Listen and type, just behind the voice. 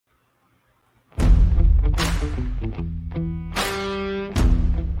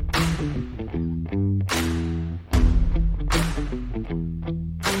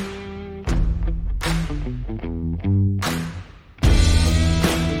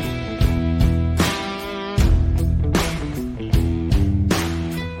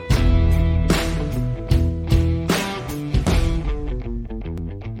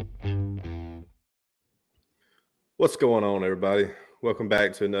What's going on, everybody? Welcome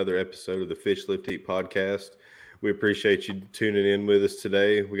back to another episode of the Fish Lift Eat podcast. We appreciate you tuning in with us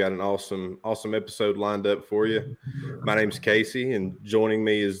today. We got an awesome episode lined up for you. My name's Casey, and joining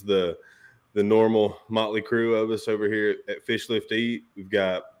me is the normal motley crew of us over here at Fish Lift Eat. We've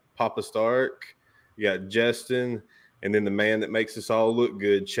got Papa Stark, we got Justin, and then the man that makes us all look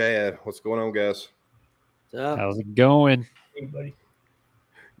good, Chad. What's going on, guys? How's it going? Hey, buddy.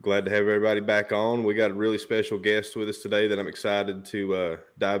 Glad to have everybody back on. We got a really special guest with us today that I'm excited to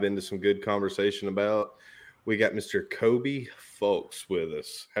dive into some good conversation about. We got Mr. Koby Fulks with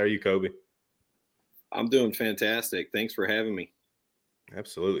us. How are you, Koby? I'm doing fantastic. Thanks for having me.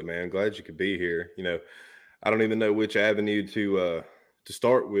 Absolutely, man. Glad you could be here. You know, I don't even know which avenue to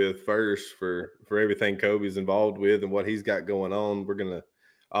start with first for everything Koby's involved with and what he's got going on. We're gonna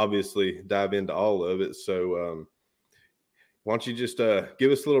obviously dive into all of it. So why don't you just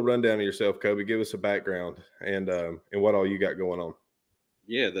give us a little rundown of yourself, Koby? Give us a background and what all you got going on.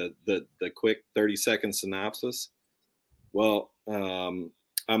 Yeah, the quick 30-second synopsis. Well, I'm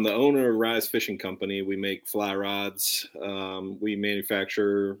the owner of Rise Fishing Company. We make fly rods. We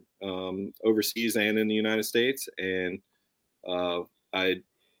manufacture overseas and in the United States. And I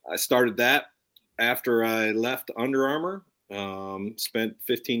started that after I left Under Armour. Spent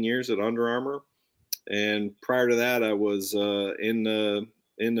 15 years at Under Armour. And prior to that, I was in the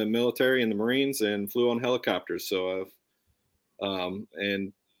military, in the Marines, and flew on helicopters. So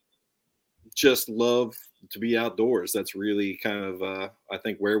and just love to be outdoors. That's really kind of, I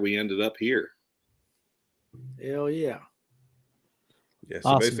think, where we ended up here. Hell yeah. Yeah, so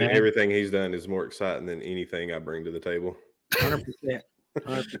Awesome, basically man. everything he's done is more exciting than anything I bring to the table. 100%.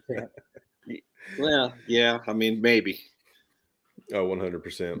 100%. Well, yeah, I mean, maybe. Oh,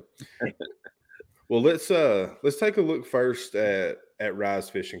 100%. Well, let's take a look first at Rise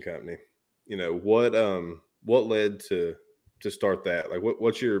Fishing Company. You know, what led to start that? Like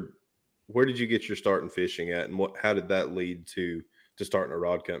where did you get your start in fishing at, and how did that lead to starting a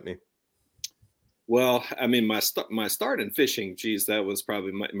rod company? Well, I mean, my start in fishing, geez, that was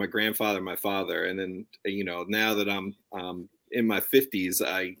probably my grandfather, my father. And then, you know, now that I'm in my 50s,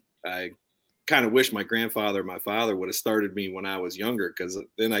 I kind of wish my grandfather, my father would have started me when I was younger, because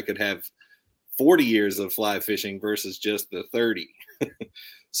then I could have 40 years of fly fishing versus just the 30.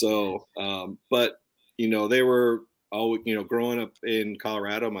 So, but, you know, they were all, you know, growing up in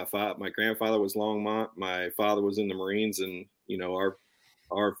Colorado, my grandfather was Longmont, my father was in the Marines, and, you know,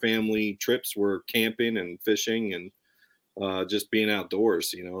 our family trips were camping and fishing and just being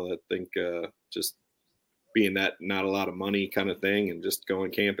outdoors. You know, I think just being that not a lot of money kind of thing and just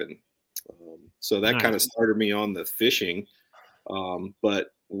going camping. So that kind of started me on the fishing. But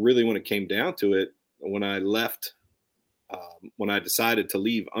really, when it came down to it, when I left, when I decided to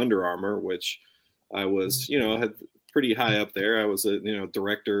leave Under Armour, which I was, you know, had pretty high up there. I was a, you know,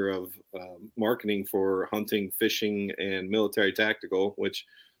 director of marketing for hunting, fishing, and military tactical, which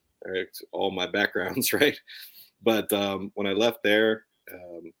are all my backgrounds, right? But when I left there,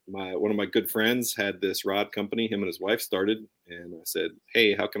 one of my good friends had this rod company. Him and his wife started, and I said,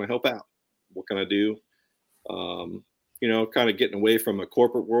 "Hey, how can I help out? What can I do?" You know, kind of getting away from a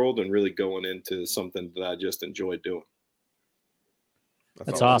corporate world and really going into something that I just enjoyed doing.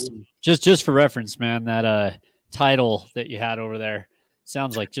 That's awesome. Just for reference, man, that title that you had over there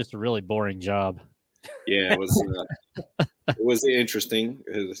sounds like just a really boring job. Yeah, it was interesting.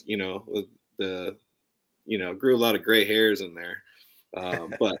 It was, you know, grew a lot of gray hairs in there.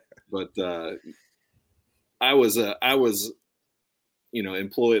 But I was, you know,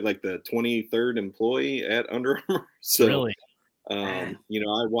 employed like the 23rd employee at Under Armour. So, really? You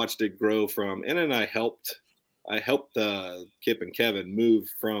know, I watched it grow from, and then I helped Kip and Kevin move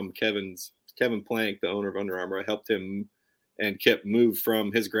from Kevin Plank, the owner of Under Armour. I helped him and Kip move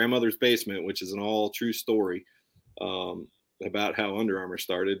from his grandmother's basement, which is an all true story, about how Under Armour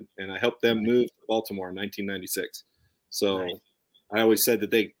started. And I helped them move to Baltimore in 1996. So I always said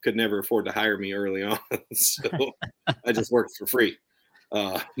that they could never afford to hire me early on. So I just worked for free.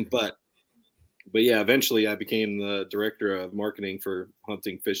 But yeah, eventually I became the director of marketing for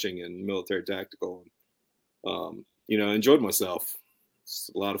hunting, fishing, and military tactical. You know, I enjoyed myself. It's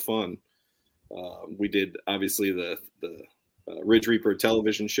a lot of fun. We did obviously the Ridge Reaper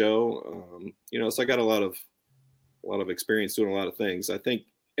television show. You know, so I got a lot of experience doing a lot of things. I think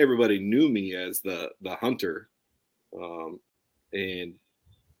everybody knew me as the hunter, and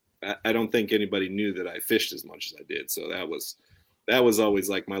I don't think anybody knew that I fished as much as I did. So that was always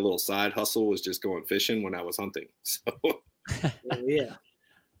like my little side hustle, was just going fishing when I was hunting. So Yeah.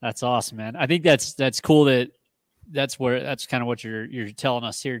 That's awesome, man. I think that's cool that's kind of what you're telling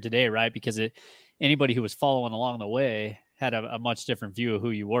us here today, right? Because it anybody who was following along the way had a much different view of who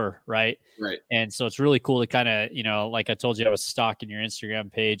you were. Right. Right. And so it's really cool to kind of, like I told you, I was stalking your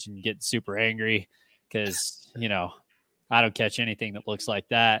Instagram page and getting super angry because, I don't catch anything that looks like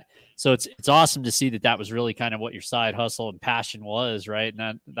that. So it's awesome to see that was really kind of what your side hustle and passion was. Right.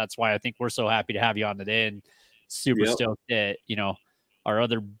 And that's why I think we're so happy to have you on today, and super stoked that, our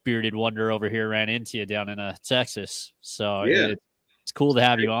other bearded wonder over here ran into you down in Texas. So it's cool to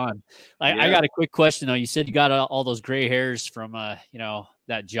have you on. I got a quick question though. You said you got all those gray hairs from,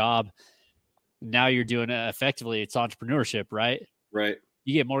 that job. Now you're doing effectively, it's entrepreneurship, right? Right.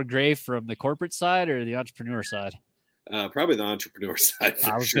 You get more gray from the corporate side or the entrepreneur side? Probably the entrepreneur side.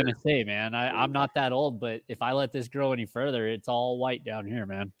 I was going to say, man, I'm not that old, but if I let this grow any further, it's all white down here,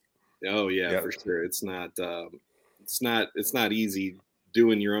 man. Oh yeah, for sure. It's not easy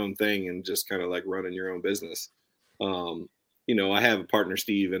doing your own thing and just kind of like running your own business. I have a partner,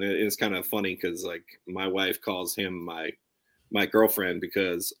 Steve, and it's kind of funny because like my wife calls him my girlfriend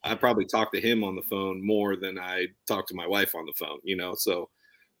because I probably talk to him on the phone more than I talk to my wife on the phone,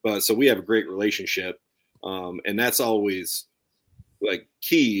 so we have a great relationship. And that's always like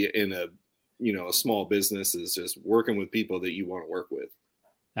key in a small business, is just working with people that you want to work with.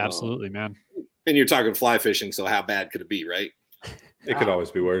 Absolutely, man. And you're talking fly fishing, so how bad could it be, right? It could always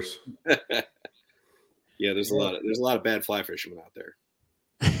be worse. Yeah, there's a lot of bad fly fishermen out there.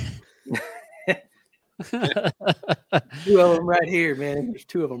 2 of them right here, man. There's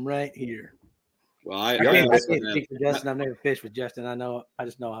 2 of them right here. Well, I can't speak for Justin. I've never fished with Justin. I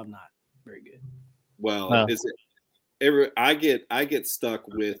just know I'm not very good. Well, I get stuck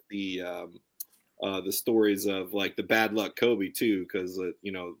with the stories of like the bad luck Koby too, because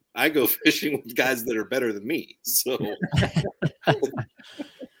I go fishing with guys that are better than me. So,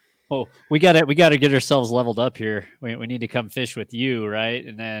 well, we got to get ourselves leveled up here. We need to come fish with you, right?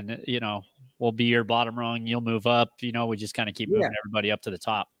 And then we'll be your bottom rung. You'll move up. We just kind of keep moving everybody up to the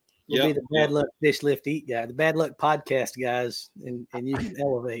top. We'll be the bad luck fish lift eat guy, the bad luck podcast guys, and you can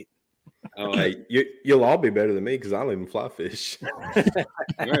elevate. Oh, hey, you'll all be better than me because I don't even fly fish. All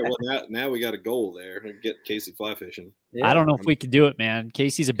right, well now we got a goal there. Get Casey fly fishing. Yeah. I don't know if we can do it, man.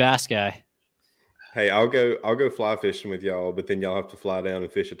 Casey's a bass guy. Hey, I'll go fly fishing with y'all, but then y'all have to fly down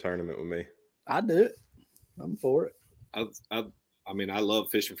and fish a tournament with me. I do it. I'm for it. I love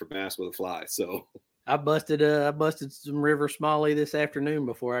fishing for bass with a fly. So I busted some river smallie this afternoon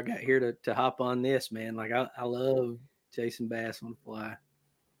before I got here to hop on this, man. Like I love chasing bass on the fly.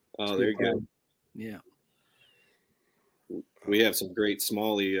 Oh, there you go. Yeah. We have some great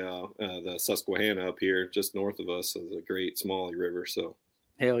smallie. The Susquehanna up here, just north of us, is a great smallie river. So,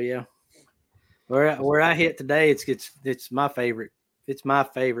 hell yeah. Where I hit today, it's my favorite. It's my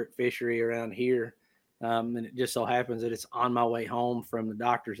favorite fishery around here, and it just so happens that it's on my way home from the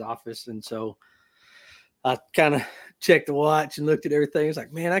doctor's office, and so I kind of checked the watch and looked at everything. It's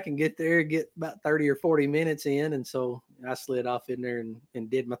like, man, I can get there, get about 30 or 40 minutes in, and so I slid off in there and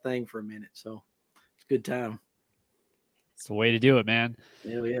did my thing for a minute. So it's a good time. It's the way to do it, man.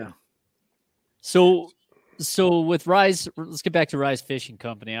 Hell yeah. So with Rise, let's get back to Rise Fishing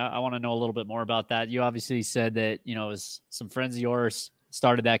Company. I want to know a little bit more about that. You obviously said that, it was some friends of yours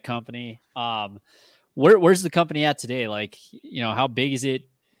started that company. Where's the company at today? Like, how big is it?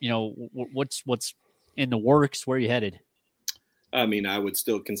 What's in the works? Where are you headed? I mean, I would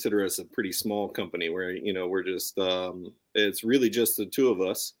still consider us a pretty small company where, we're just, it's really just the 2 of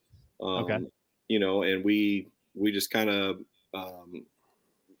us. Okay. And we just kind of,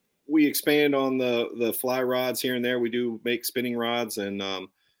 we expand on the fly rods here and there. We do make spinning rods, and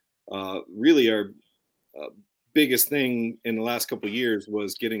really our biggest thing in the last couple of years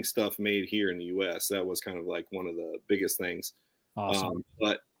was getting stuff made here in the U.S. That was kind of like one of the biggest things. Awesome.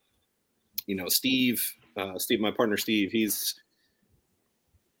 But Steve, my partner Steve,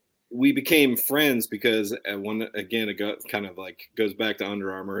 we became friends because it kind of like goes back to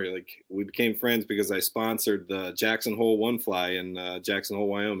Under Armour. Like we became friends because I sponsored the Jackson Hole One Fly in Jackson Hole,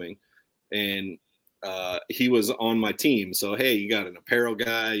 Wyoming, and he was on my team. So hey, you got an apparel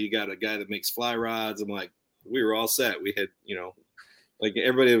guy, you got a guy that makes fly rods. I'm like, we were all set. We had, like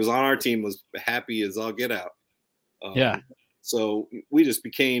everybody that was on our team was happy as all get out. Yeah. So we just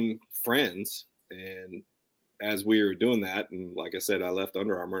became friends, and as we were doing that, and like I said, I left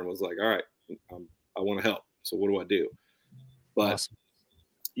Under Armour and was like, all right, I want to help. So what do I do? But, awesome.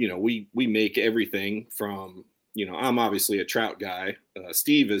 We make everything from, I'm obviously a trout guy.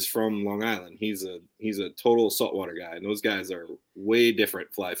 Steve is from Long Island. He's a total saltwater guy. And those guys are way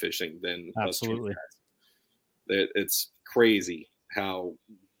different fly fishing than absolutely. us guys. It's crazy how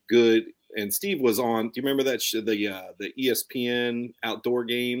good. And Steve was on, do you remember that the ESPN outdoor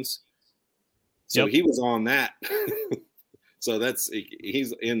games? So he was on that. So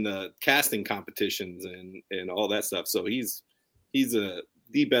he's in the casting competitions and all that stuff. So he's the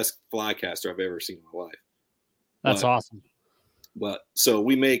best fly caster I've ever seen in my life. That's awesome. But so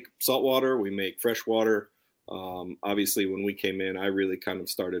we make saltwater, we make freshwater. Obviously, when we came in, I really kind of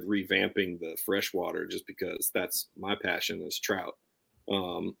started revamping the freshwater just because that's my passion is trout.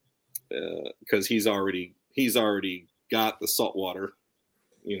 Because he's already got the saltwater,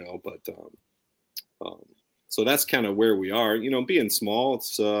 But so that's kind of where we are. Being small,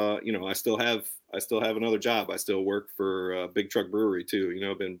 it's I still have another job. I still work for a big truck brewery too.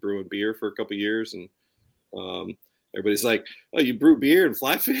 I've been brewing beer for a couple of years, and everybody's like, "Oh, you brew beer and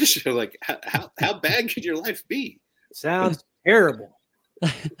fly fish?" Like, how bad could your life be? Sounds terrible.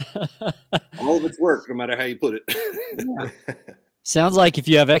 All of it's work, no matter how you put it. Sounds like if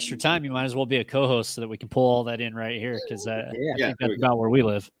you have extra time, you might as well be a co-host so that we can pull all that in right here, because I think that's about where we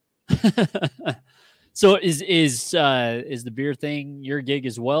live. So is the beer thing your gig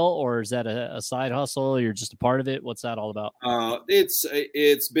as well, or is that a side hustle? You're just a part of it. What's that all about?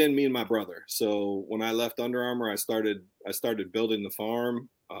 It's been me and my brother. So when I left Under Armour, I started building the farm,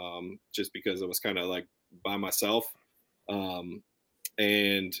 just because I was kind of like by myself, and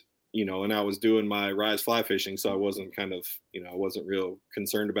and I was doing my rise fly fishing, so I wasn't I wasn't real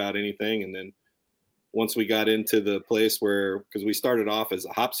concerned about anything. And then once we got into the place because we started off as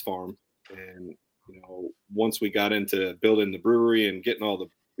a hops farm, and once we got into building the brewery and getting all the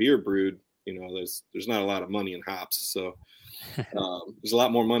beer brewed, there's not a lot of money in hops. So there's a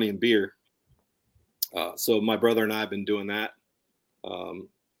lot more money in beer. So my brother and I have been doing that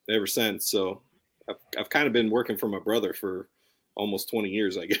ever since. So I've kind of been working for my brother for almost 20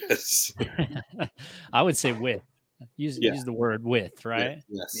 years, I guess. I would say with. Use the word with, right?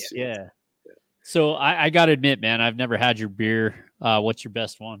 Yes. Yeah. So I got to admit, man, I've never had your beer. What's your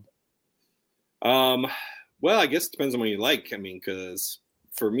best one? Well, I guess it depends on what you like. I mean, because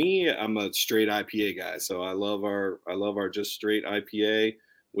for me, I'm a straight IPA guy, so I love our just straight IPA,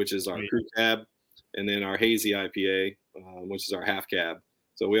 which is our crew cab, and then our hazy IPA, which is our half cab.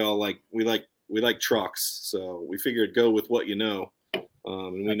 So we like trucks, so we figured go with what and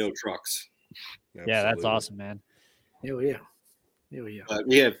we know trucks. Absolutely. Yeah, that's awesome, man. Hell yeah. But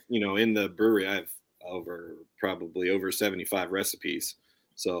we have, in the brewery, I have probably over 75 recipes,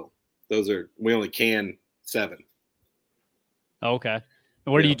 so. We only can 7. Okay.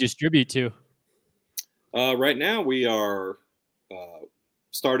 And where do you distribute to? Right now we are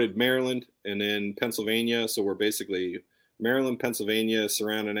started Maryland and then Pennsylvania. So we're basically Maryland, Pennsylvania,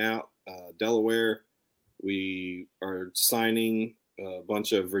 surrounding out Delaware. We are signing a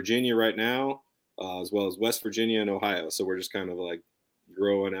bunch of Virginia right now, as well as West Virginia and Ohio. So we're just kind of like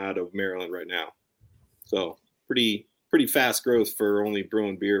growing out of Maryland right now. So pretty fast growth for only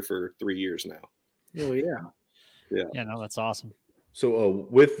brewing beer for 3 years now. Oh yeah. Yeah, no, that's awesome. So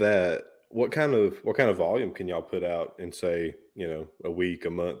with that, what kind of volume can y'all put out in, say, a week, a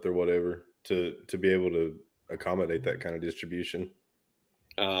month, or whatever to be able to accommodate that kind of distribution?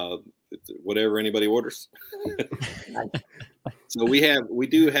 Whatever anybody orders. So we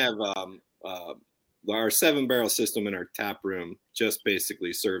do have our 7-barrel system in our tap room just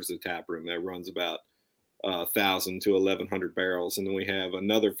basically serves the tap room that runs about 1,000 to 1,100 barrels. And then we have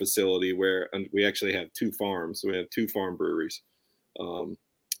another facility where we actually have 2 farms. We have 2 farm breweries.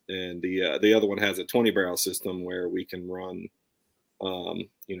 And the other one has a 20-barrel system where we can run, a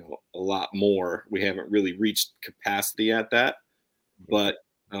lot more. We haven't really reached capacity at that. But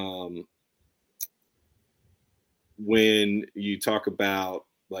when you talk about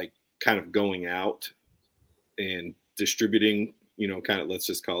like kind of going out and distributing, kind of, let's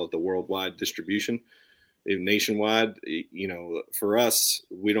just call it the worldwide distribution, nationwide, for us,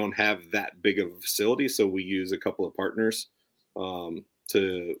 we don't have that big of a facility. So we use a couple of partners,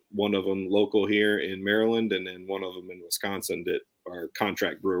 to one of them local here in Maryland, and then one of them in Wisconsin that are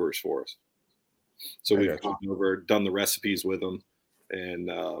contract brewers for us. So we've gone over, done the recipes with them. And,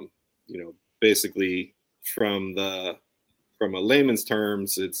 basically from a layman's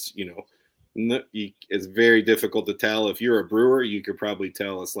terms, it's, it's very difficult to tell. If you're a brewer, you could probably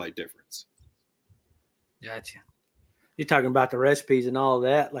tell a slight difference. Gotcha. You're talking about the recipes and all of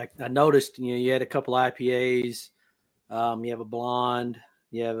that. Like I noticed, you had a couple IPAs. You have a blonde.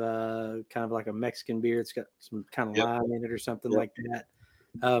 You have a kind of like a Mexican beer. It's got some kind of lime in it or something like that.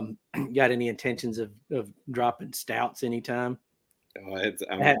 Got any intentions of dropping stouts anytime? It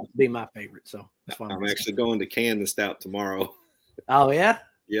had to be my favorite. So that's why I'm actually going to can the stout tomorrow. Oh yeah.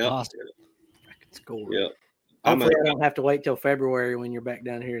 Yeah. Awesome. It's cool. Yeah. Hopefully I don't have to wait till February when you're back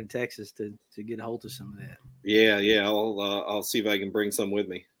down here in Texas to get a hold of some of that. Yeah. I'll see if I can bring some with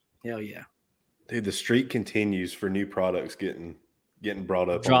me. Hell yeah. Dude, the streak continues for new products getting brought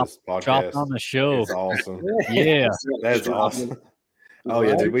up on Drop this podcast. on the show. It's awesome. Yeah. That's awesome. Oh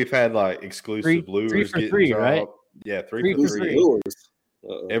yeah, dude. We've had like exclusive Three lures for getting three, dropped. right? Yeah, three Three for for three. Lures.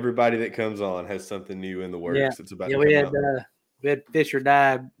 Everybody that comes on has something new in the works. Yeah. It's about Yeah, to we come had out. we had Fish or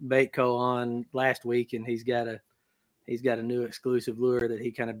Die Bait Co. on last week, and he's got a new exclusive lure that he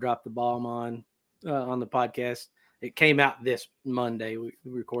kind of dropped the bomb on the podcast. It came out this Monday. We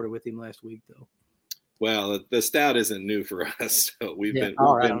recorded with him last week, though. Well, the stout isn't new for us. So we've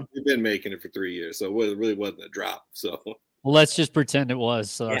been making it for 3 years. So it really wasn't a drop. So Well, let's just pretend it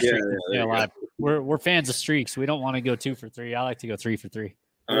was. So our Yeah. streak can stay alive. We're fans of streaks. We don't want to go 2 for 3. I like to go 3 for 3.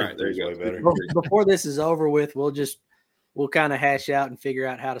 all right, there you Way go. better. Before this is over with, we'll kind of hash out and figure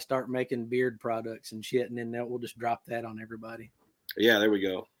out how to start making beard products and shit, and then we'll just drop that on everybody. Yeah, there we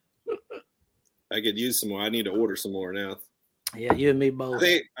go. I could use some more. I need to order some more now. Yeah, you and me both.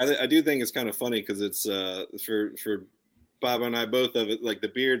 I do think it's kind of funny because it's for Bob and I both of it, like the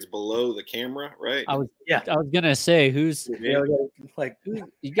beard's below the camera, right? I was gonna say Like,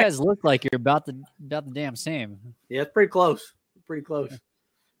 you guys look like you're about the damn same. yeah, it's pretty close. Pretty close.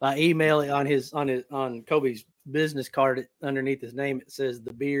 I email it on Koby's business card underneath his name. It says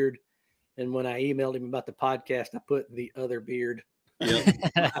the beard, and when I emailed him about the podcast, I put the other beard.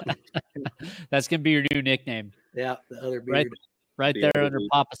 Yep. That's gonna be your new nickname. Yeah, the other beard. Right The there other under beard.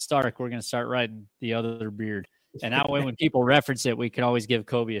 Papa Stark, we're gonna start writing the other beard. And that way when people reference it, we can always give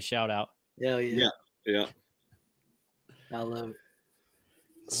Koby a shout out. Hell yeah. Yeah. I love it.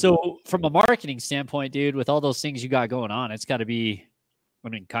 So from a marketing standpoint, dude, with all those things you got going on, it's gotta be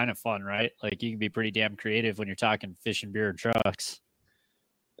kind of fun, right? Like you can be pretty damn creative when you're talking fish and beer and trucks.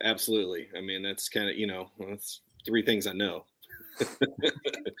 Absolutely. I mean, that's kind of, that's 3 things I know.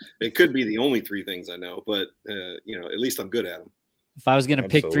 It could be the only 3 things I know, but at least I'm good at them. If I was gonna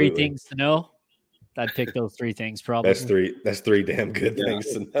pick 3 Absolutely. things to know, I'd pick those 3 things probably. That's three damn good things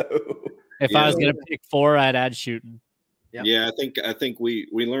to know. If I was gonna pick 4, I'd add shooting. Yep. Yeah, I think we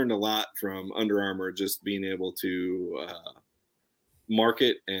learned a lot from Under Armour, just being able to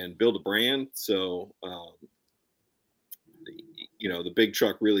market and build a brand. So the big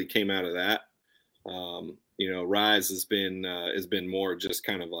truck really came out of that. Rise has been more just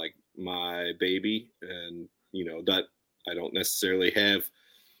kind of like my baby, and that I don't necessarily have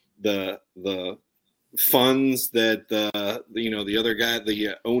the funds that the other guy,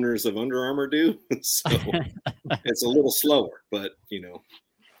 the owners of Under Armour do. So it's a little slower, but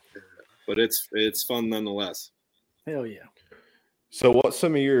it's fun nonetheless. Hell yeah. So what's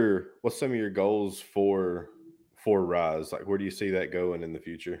some of your goals for Rise? Like, where do you see that going in the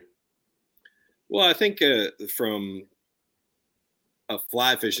future? Well, I think from a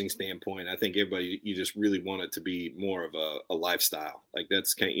fly fishing standpoint, I think you just really want it to be more of a lifestyle. Like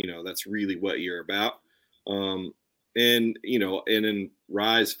that's that's really what you're about. And in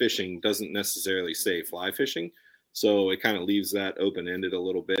Rise fishing doesn't necessarily say fly fishing. So it kind of leaves that open-ended a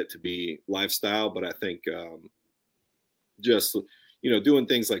little bit to be lifestyle. But I think just, doing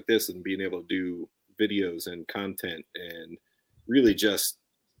things like this and being able to do videos and content and really just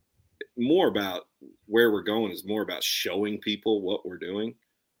more about where we're going is more about showing people what we're doing.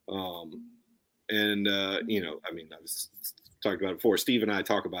 I was talked about it before. Steve and I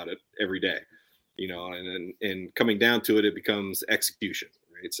talk about it every day, and coming down to it, it becomes execution,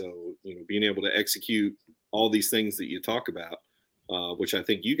 right? So, being able to execute all these things that you talk about, which I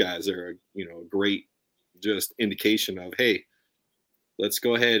think you guys are, a great just indication of, hey, let's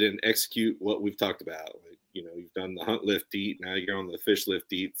go ahead and execute what we've talked about. Like, you've done the hunt, lift, eat. Now you're on the fish,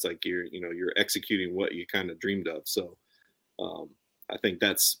 lift, eat. It's like you're executing what you kind of dreamed of. So I think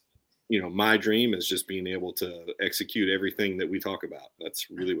that's, my dream is just being able to execute everything that we talk about. That's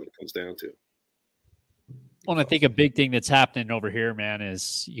really what it comes down to. Well, I think a big thing that's happening over here, man,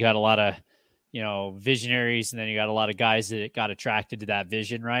 is you got a lot of, visionaries, and then you got a lot of guys that got attracted to that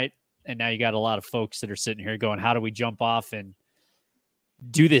vision, right? And now you got a lot of folks that are sitting here going, how do we jump off and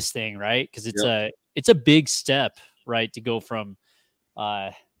do this thing, right? Because it's a big step, right, to go from,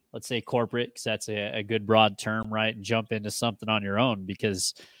 let's say corporate, because that's a good broad term, right, and jump into something on your own,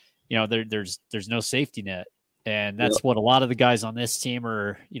 because there's no safety net, and that's what a lot of the guys on this team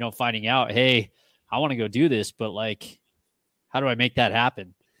are, finding out. Hey, I want to go do this, but like, how do I make that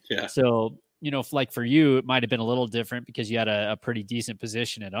happen? Yeah. So, like for you, it might have been a little different because you had a pretty decent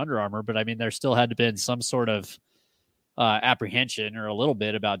position at Under Armour, but I mean, there still had to been some sort of apprehension or a little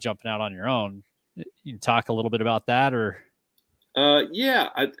bit about jumping out on your own. You can talk a little bit about that, or?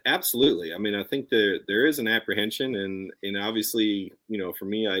 Absolutely. I mean, I think there is an apprehension, and obviously, for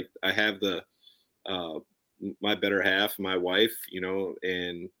me, I have the, my better half, my wife,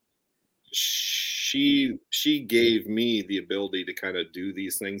 and she gave me the ability to kind of do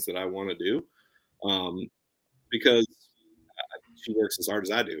these things that I want to do, because she works as hard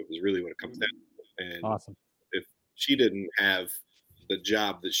as I do, is really what it comes down to. And Awesome. if she didn't have the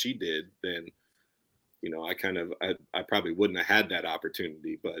job that she did, then, I probably wouldn't have had that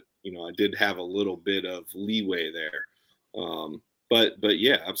opportunity, but, I did have a little bit of leeway there. But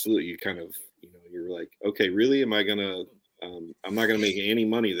yeah, absolutely. You kind of, you're like, okay, really? Am I going to, I'm not going to make any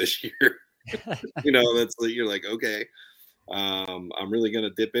money this year. You're like, okay, I'm really going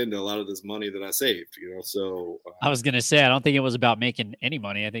to dip into a lot of this money that I saved, so. I was going to say, I don't think it was about making any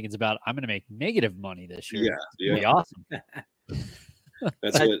money. I think it's about, I'm going to make negative money this year. Yeah. Be awesome.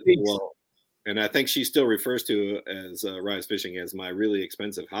 That's well, and I think she still refers to as rise fishing as my really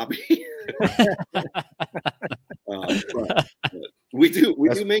expensive hobby. But we do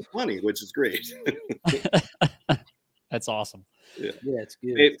make money, which is great. That's awesome. Yeah, it's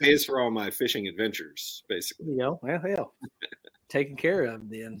good. It pays for all my fishing adventures, basically. Well, hell, taken care of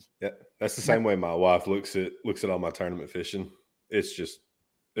then. Yeah, that's the same way my wife looks at all my tournament fishing. It's just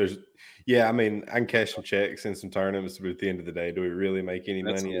I can cash some checks in some tournaments, but at the end of the day, do we really make any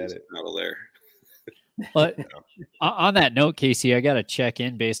money at it? Not there. But on that note, Casey, I got to check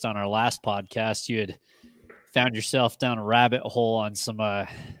in based on our last podcast. You had found yourself down a rabbit hole on some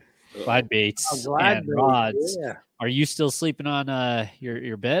glide baits and rods. Yeah. Are you still sleeping on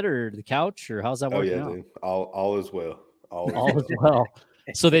your bed or the couch, or how's that working out? Dude. All is well. All is well.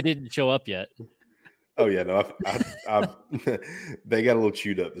 So they didn't show up yet. Oh yeah, no. They got a little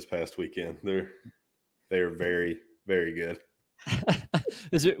chewed up this past weekend. They're very, very good.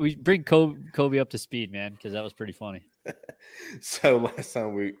 We bring Koby up to speed, man, because that was pretty funny. So last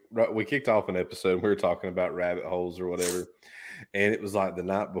time we kicked off an episode, we were talking about rabbit holes or whatever, and it was like the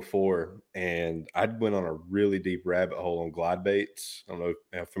night before, and I went on a really deep rabbit hole on glide baits. I don't know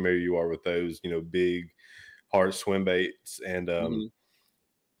how familiar you are with those, big, hard swim baits, and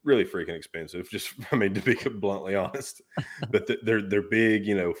really freaking expensive. Just, to be bluntly honest, but they're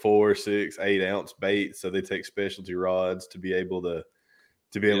big, 4, 6, 8 ounce baits. So they take specialty rods to be able to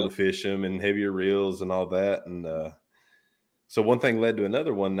fish them, and heavier reels and all that. And so one thing led to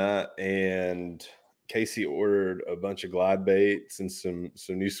another one night, and Casey ordered a bunch of glide baits and some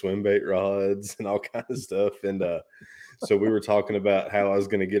new swim bait rods and all kinds of stuff. And so we were talking about how I was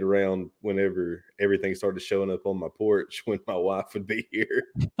going to get around whenever everything started showing up on my porch when my wife would be here,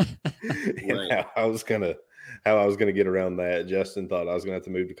 and right. how I was going to get around that. Justin thought I was going to have to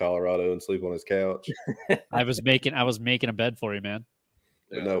move to Colorado and sleep on his couch. I was making a bed for you, man.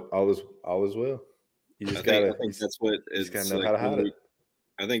 But no, all is well. You just I think that's what is. Got to know how to hide it.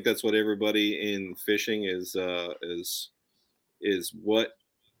 I think that's what everybody in fishing is what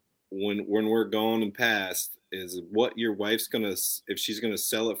when we're gone and past is what your wife's gonna, if she's gonna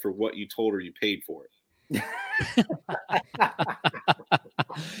sell it for what you told her you paid for it.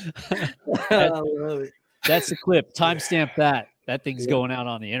 That's the clip. Timestamp that. That thing's going out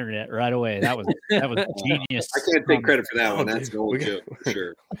on the internet right away. That was genius. I can't take credit for that one. That's an old joke for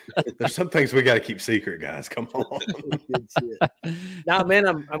sure. There's some things we got to keep secret, guys. Come on. Now, man,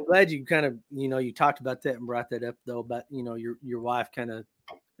 I'm glad you kind of, you talked about that and brought that up though, about, your wife kind of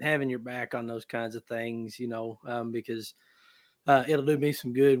having your back on those kinds of things, because it'll do me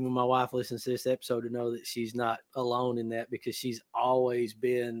some good when my wife listens to this episode to know that she's not alone in that, because she's always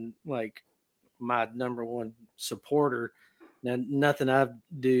been like my number one supporter. Now, nothing I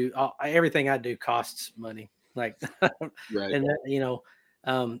do, everything I do costs money. Like, right. And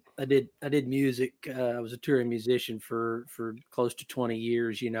I did music. I was a touring musician for close to 20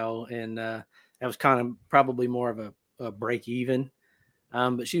 years, and that was kind of probably more of a break even.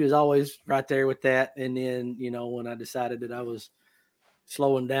 But she was always right there with that. And then, when I decided that I was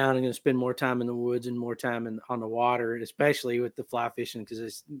slowing down and going to spend more time in the woods and more time on the water, especially with the fly fishing, because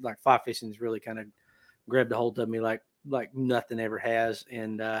it's like fly fishing has really kind of grabbed a hold of me like nothing ever has.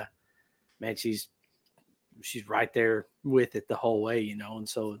 And man, she's right there with it the whole way, and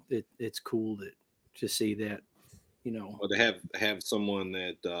so it's cool to see that, Well, to have someone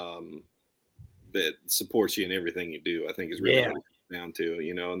that that supports you in everything you do, I think is really what it comes down to,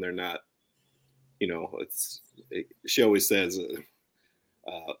 and they're not, she always says,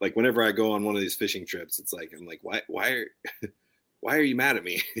 like whenever I go on one of these fishing trips, it's like, I'm like, why are you mad at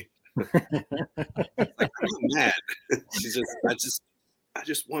me? Like, I'm not mad. I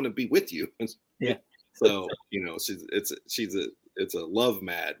just want to be with you. Yeah. So, it's a love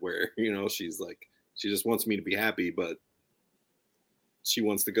mad where, she's like, she just wants me to be happy, but she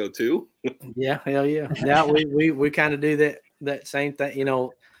wants to go too. Yeah. Hell yeah. Now we kind of do that same thing,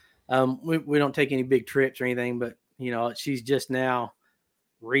 we don't take any big trips or anything, but she's just now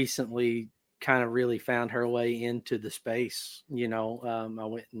recently kind of really found her way into the space. I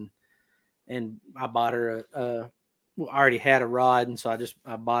went and I bought her I already had a rod. And so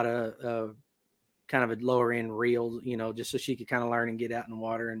I bought a kind of a lower end reel, just so she could kind of learn and get out in the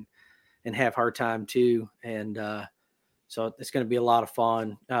water and have her time too. And so it's going to be a lot of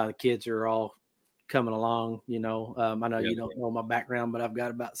fun. The kids are all coming along. I know you don't know my background, but I've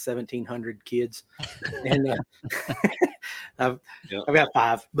got about 1,700 kids, and I've got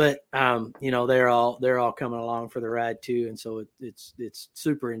 5. But they're all coming along for the ride too, and so it's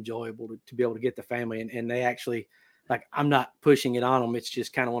super enjoyable to be able to get the family, and they actually, like, I'm not pushing it on them. It's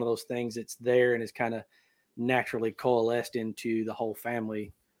just kind of one of those things that's there and it's kind of naturally coalesced into the whole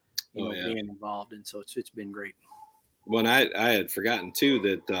family, being involved. And so it's been great. Well, I had forgotten too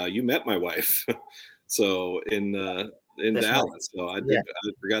that you met my wife, so in Dallas. Right. So I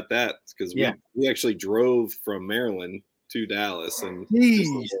forgot that because we actually drove from Maryland to Dallas, and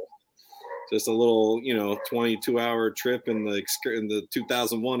just a little 22-hour trip in the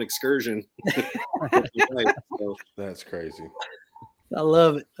 2001 excursion. So, that's crazy. I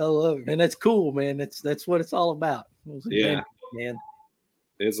love it, and that's cool, man. That's what it's all about. Yeah, man.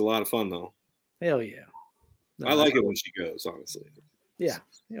 It's a lot of fun though. Hell yeah. I like it when she goes, honestly. Yeah.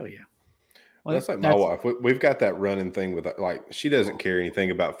 Hell yeah. Well, that's like my wife. We've got that running thing with, like, she doesn't care anything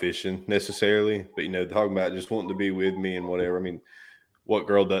about fishing necessarily, but talking about just wanting to be with me and whatever. I mean, what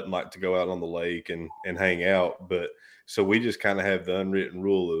girl doesn't like to go out on the lake and hang out? But so we just kind of have the unwritten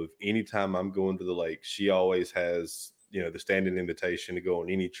rule of anytime I'm going to the lake, she always has, the standing invitation to go on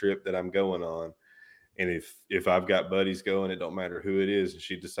any trip that I'm going on. And if I've got buddies going, it don't matter who it is, and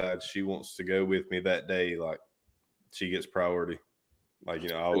she decides she wants to go with me that day, like, she gets priority. Like,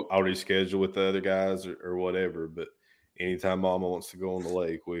 I'll reschedule with the other guys or whatever. But anytime Mama wants to go on the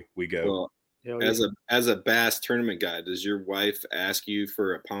lake, we go. Well, as a bass tournament guy, does your wife ask you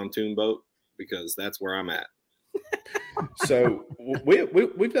for a pontoon boat? Because that's where I'm at. So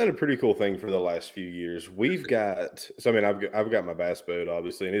we've done a pretty cool thing for the last few years. I've got my bass boat,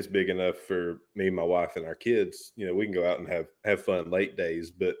 obviously, and it's big enough for me, my wife, and our kids. We can go out and have fun late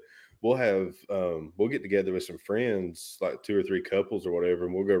days, but we'll get together with some friends, like 2 or 3 couples or whatever,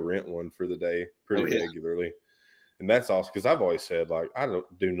 and we'll go rent one for the day pretty regularly. And that's awesome, because I've always said, like, I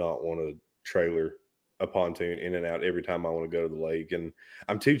do not want to trailer a pontoon in and out every time I want to go to the lake, and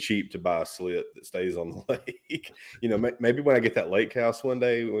I'm too cheap to buy a slit that stays on the lake. Maybe when I get that lake house one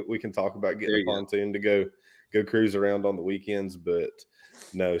day, we can talk about getting a pontoon to go cruise around on the weekends. But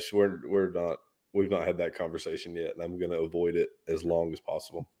no, we've not had that conversation yet, and I'm going to avoid it as long as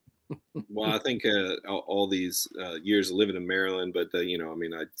possible. Well, I think all these years of living in Maryland, but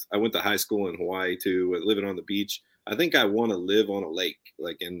I went to high school in Hawaii too, living on the beach. I think I want to live on a lake,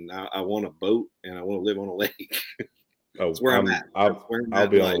 and I want a boat, and I want to live on a lake. That's where I'm at. I'll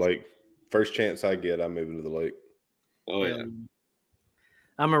be on a lake. First chance I get, I'm moving to the lake. Oh yeah.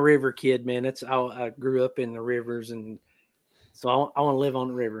 I'm a river kid, man. I grew up in the rivers, and so I want to live on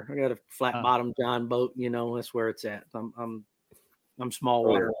the river. I got a flat bottom John boat. That's where it's at. I'm small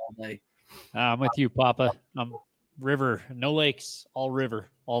water all day. I'm with you, Papa. I'm river, no lakes, all river,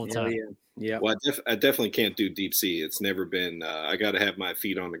 all the time. Yeah. Well, I definitely can't do deep sea. It's never been. I got to have my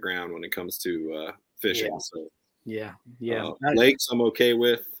feet on the ground when it comes to fishing. Yeah. So lakes, I'm okay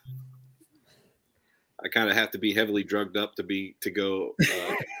with. I kind of have to be heavily drugged up to go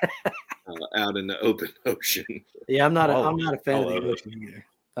out in the open ocean. Yeah, I'm not a fan of the ocean either.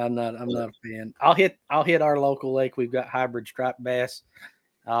 I'm not a fan. I'll hit our local lake. We've got hybrid striped bass,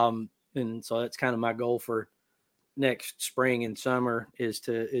 and so that's kind of my goal for next spring and summer is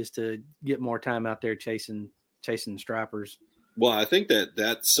to get more time out there chasing stripers. Well, I think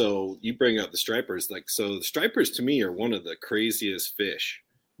that's so you bring up the stripers, the stripers to me are one of the craziest fish.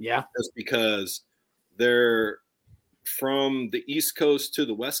 Yeah, just because they're from the East Coast to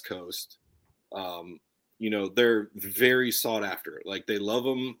the West Coast. They're very sought after. Like, they love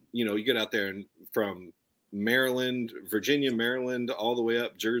them. You get out there and from Maryland, Virginia, Maryland, all the way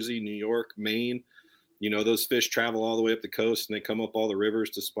up Jersey, New York, Maine. Those fish travel all the way up the coast and they come up all the rivers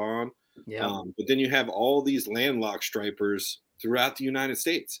to spawn. Yeah. But then you have all these landlocked stripers throughout the United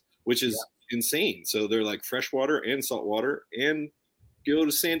States, which is insane. So they're like freshwater and saltwater, and go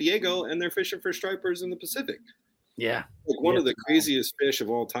to San Diego and they're fishing for stripers in the Pacific. Yeah. Like one of the craziest fish of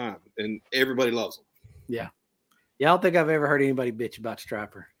all time, and everybody loves them. Yeah. Yeah. I don't think I've ever heard anybody bitch about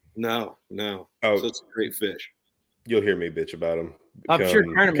striper. No. Oh, so it's a great fish. You'll hear me bitch about them. I'm sure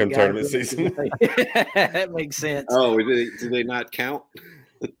tournament season. That makes sense. Oh, do they not count?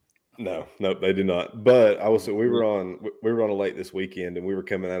 No, they do not. But we were on a lake this weekend, and we were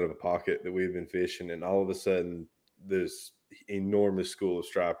coming out of a pocket that we had been fishing, and all of a sudden this enormous school of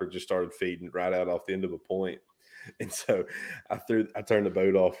striper just started feeding right out off the end of a point. And so I turned the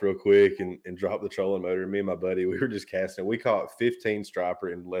boat off real quick and dropped the trolling motor. Me and my buddy, we were just casting. We caught 15 striper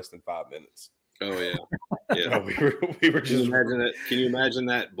in less than 5 minutes. Oh yeah. Yeah. we were just. Can you imagine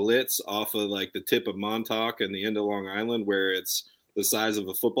that blitz off of like the tip of Montauk and the end of Long Island where it's the size of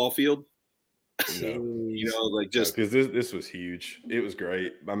a football field? No. Like just because this was huge. It was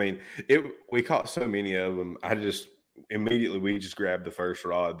great. I mean, we caught so many of them. We just grabbed the first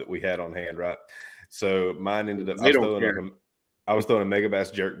rod that we had on hand, right? So mine ended up. I was throwing a mega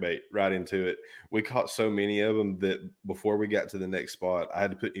bass jerkbait right into it. We caught so many of them that before we got to the next spot, I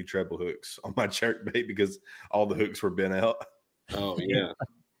had to put new treble hooks on my jerkbait because all the hooks were bent out. Oh yeah.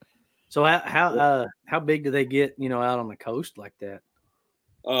 So how big do they get? Out on the coast like that?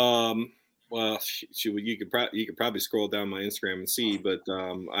 Well, you could probably scroll down my Instagram and see, but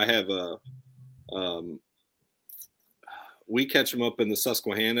I have we catch them up in the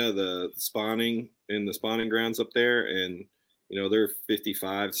Susquehanna, the spawning grounds up there, and they're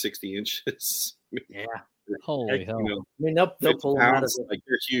 55, 60 inches. Yeah. Holy hell! I mean, they'll pull them out of it. Like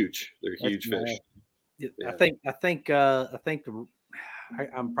they're huge. They're huge fish. Yeah. I think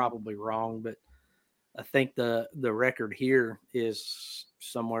I'm probably wrong, but I think the record here is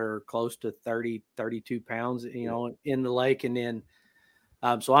somewhere close to 30, 32 pounds, in the lake. And then,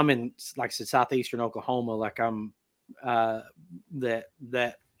 so I'm in, like I said, southeastern Oklahoma. Like I'm,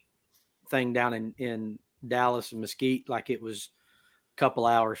 that thing down in Dallas and Mesquite, like it was a couple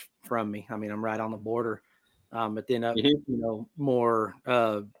hours from me. I mean, I'm right on the border. But then up, more,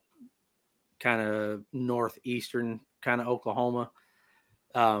 kind of northeastern kind of Oklahoma,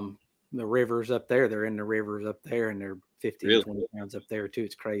 the rivers up there, they're in the rivers up there, and they're 15, really? 20 pounds up there too.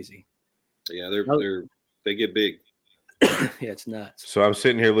 It's crazy. Yeah, they get big. Yeah, it's nuts. So I'm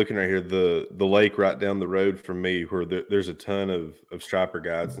sitting here looking right here, the lake right down the road from me, where there's a ton of striper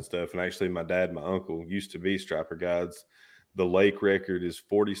guides and stuff. And actually, my dad and my uncle used to be striper guides. The lake record is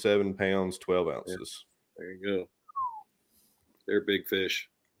 47 pounds, 12 ounces. Yeah, there you go. They're big fish.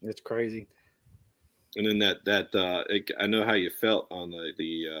 It's crazy. And then I know how you felt on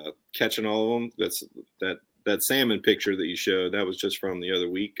the catching all of them. That's that salmon picture that you showed. That was just from the other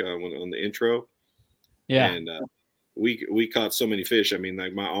week on the intro. Yeah. And we caught so many fish. I mean,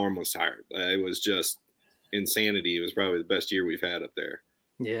 like my arm was tired. It was just insanity. It was probably the best year we've had up there.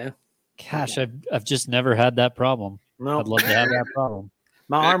 Yeah. Gosh, I've just never had that problem. No. I'd love to have that problem.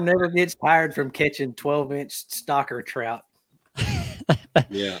 My arm never gets tired from catching 12-inch stocker trout.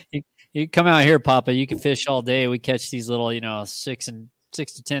 Yeah. You come out here, Papa. You can fish all day. We catch these little, 6 to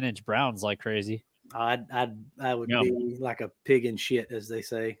 10-inch browns like crazy. I would be like a pig in shit, as they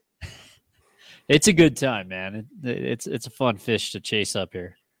say. It's a good time, man. It's a fun fish to chase up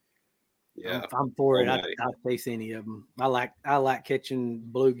here. Yeah, I'm for it. I'll chase any of them. I like catching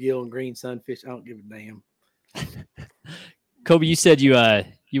bluegill and green sunfish. I don't give a damn. Koby, you said you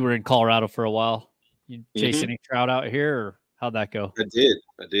were in Colorado for a while. You chase any trout out here, or how'd that go? I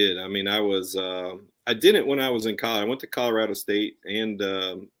did. I mean, I didn't when I was in college. I went to Colorado State and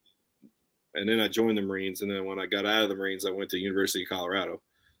then I joined the Marines. And then when I got out of the Marines, I went to University of Colorado.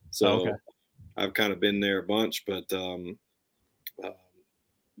 So I've kind of been there a bunch, but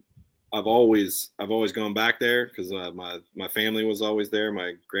I've always gone back there because my family was always there.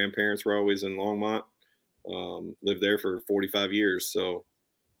 My grandparents were always in Longmont. Lived there for 45 years. So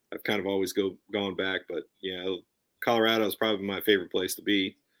I've kind of always gone back, but yeah, Colorado is probably my favorite place to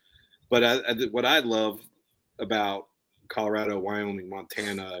be. But what I love about Colorado, Wyoming,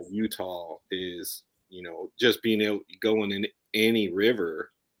 Montana, Utah is, just being able to go in any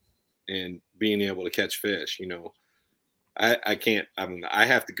river and being able to catch fish. I can't, I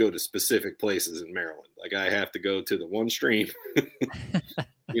have to go to specific places in Maryland. Like I have to go to the one stream,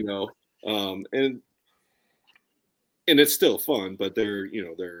 and it's still fun, but they're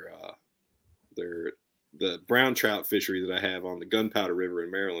the brown trout fishery that I have on the Gunpowder River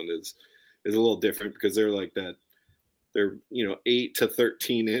in Maryland is a little different because they're like that. They're 8 to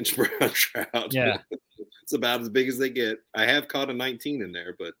 13 inch brown trout. Yeah, it's about as big as they get. I have caught a 19 in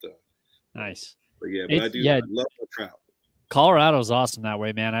there, but nice. But I love the trout. Colorado's awesome that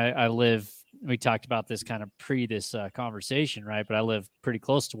way, man. I live. We talked about this kind of pre this conversation, right? But I live pretty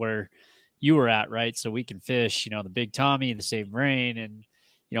close to where you were at, right? So we can fish, the Big Tommy, the same rain, and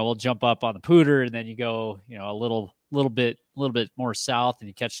we'll jump up on the Pooter, and then you go, a little bit more south, and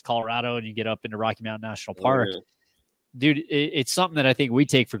you catch Colorado, and you get up into Rocky Mountain National Park. Oh, yeah. Dude, it's something that I think we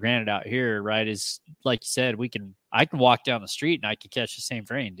take for granted out here, right? Is like you said, I can walk down the street and I can catch the same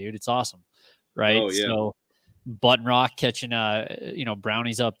rain, dude. It's awesome, right? Oh, yeah. So Button Rock catching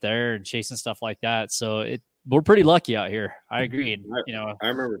brownies up there and chasing stuff like that. So we're pretty lucky out here. I agree. And, I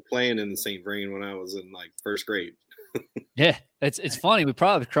remember playing in the St. Vrain when I was in like first grade. Yeah, it's funny. We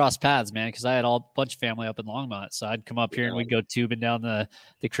probably crossed paths, man, because I had a bunch of family up in Longmont, so I'd come up here and we'd go tubing down the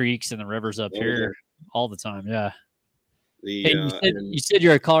creeks and the rivers up here all the time. Yeah. You said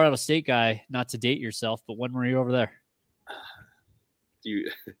you're a Colorado State guy. Not to date yourself, but when were you over there?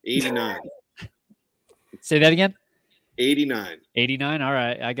 89. Say that again. 89. 89. All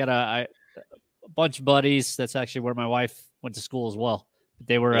right. I got a bunch of buddies. That's actually where my wife went to school as well.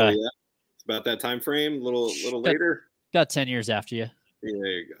 They were. It's about that time frame. A little later. Got 10 years after you. Yeah,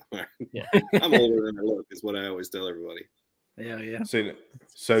 there you go. Right. Yeah. I'm older than I look, is what I always tell everybody. Yeah.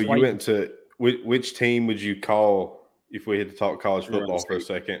 So you went to which team would you call if we had to talk college football for a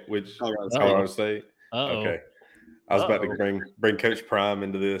second? Which Colorado State? Okay. I was about to bring Coach Prime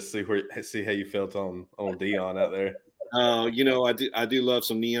into this. See how you felt on Dion out there. I do love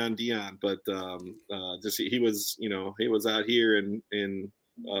some Neon Dion, but he was out here in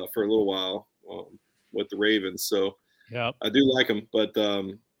for a little while with the Ravens, so yeah, I do like him. But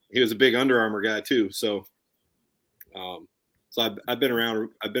he was a big Under Armour guy too, so I've been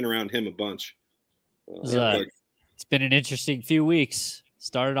around him a bunch. It's been an interesting few weeks.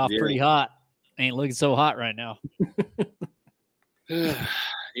 Started off pretty hot. Ain't looking so hot right now.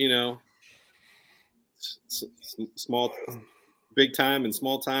 Small, big time and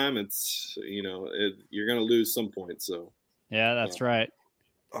small time. It's you're gonna lose some points. So yeah, that's right.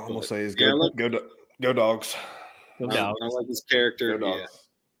 All I'm gonna say is go dogs. Go dogs. I like his character. Go dogs.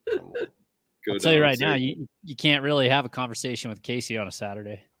 Yeah. I'll tell you right now, you can't really have a conversation with Casey on a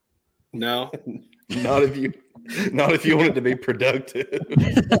Saturday. No, not if you want it to be productive.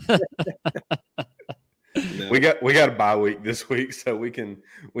 No. We got a bye week this week, so we can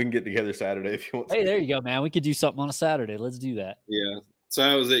get together Saturday if you want. Hey, there you go, man. We could do something on a Saturday. Let's do that. Yeah. So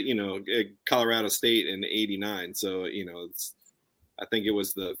I was at Colorado State in '89. So I think it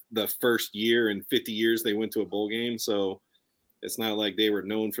was the first year in 50 years they went to a bowl game. So it's not like they were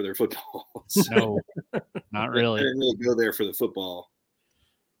known for their football. No, not really. They didn't really go there for the football.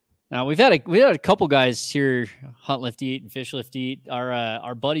 Now we had a couple guys here, Hunt Lift Eat and Fish Lift Eat.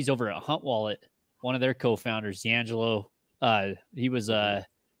 Our buddies over at Hunt Wallet, one of their co-founders, D'Angelo. He was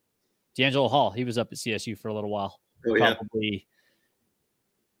D'Angelo Hall. He was up at CSU for a little while. Oh, probably.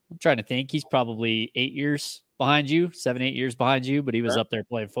 I'm trying to think. He's probably 8 years behind you, 7-8 years behind you, but he was up there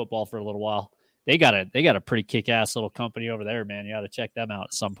playing football for a little while. They got a pretty kick-ass little company over there, man. You got to check them out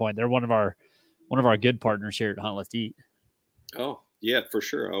at some point. They're one of our good partners here at Hunt Lift Eat. Oh, yeah, for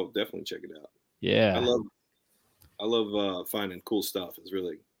sure. I'll definitely check it out. Yeah. I love finding cool stuff. It's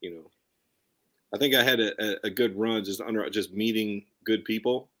really, I think I had a good run just meeting good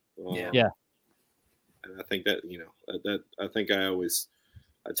people. Yeah. And I think that,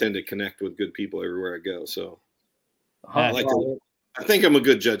 I tend to connect with good people everywhere I go. So I think I'm a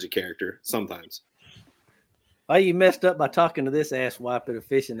good judge of character sometimes. Oh, you messed up by talking to this ass wipe at a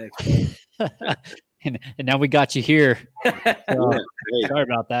fishing expert. and now we got you here. So, hey. Sorry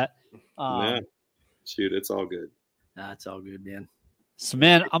about that. Shoot, it's all good. Nah, it's all good, man. So,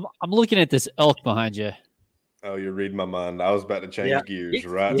 man, I'm looking at this elk behind you. Oh, you're reading my mind. I was about to change gears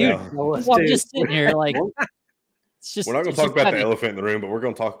right dude, now. Well, I'm just sitting here like it's just. We're not going to talk about the elephant in the room, but we're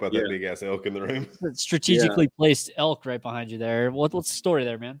going to talk about that big ass elk in the room. Strategically placed elk right behind you there. What's the story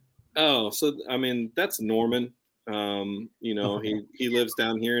there, man? Oh, so I mean that's Norman. He lives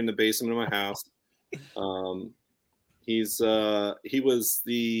down here in the basement of my house. He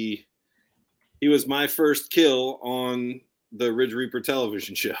was my first kill on the Ridge Reaper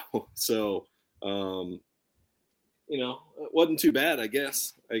television show. So, it wasn't too bad, I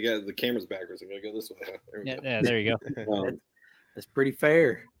guess. I got the camera's backwards. I'm going to go this way. There you go. That's pretty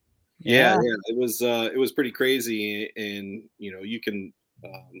fair. Yeah. It was pretty crazy. And, you can,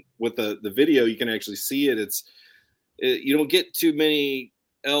 with the video, you can actually see it. You don't get too many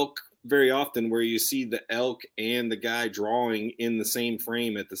elk very often where you see the elk and the guy drawing in the same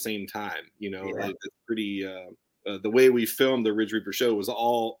frame at the same time. It's pretty, the way we filmed the Ridge Reaper show was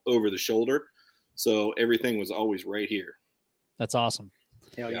all over the shoulder. So everything was always right here. That's awesome.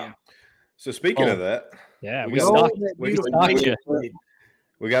 Hell yeah. So speaking of that, we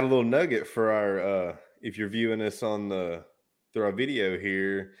got a little nugget for our, if you're viewing us through our video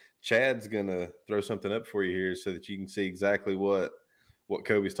here, Chad's going to throw something up for you here so that you can see exactly what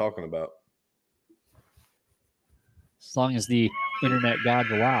Koby's talking about. As long as the internet gods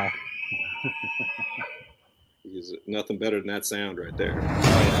allow. There's nothing better than that sound right there.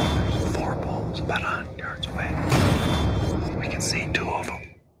 4 bulls about 100 yards away. We can see 2 of them.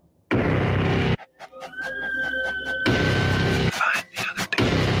 Find the other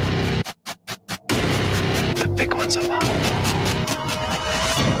 2.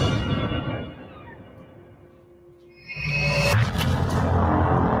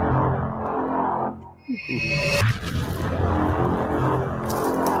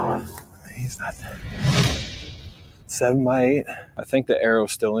 He's not there. 7 by 8. I think the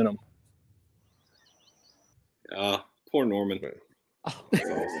arrow's still in him. Poor Norman. That's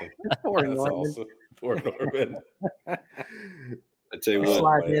awesome. Poor That's Norman. awesome. Poor Norman. I tell you He's what.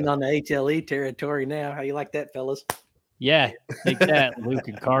 sliding in on the HLE territory now. How you like that, fellas? Yeah, take that, Luke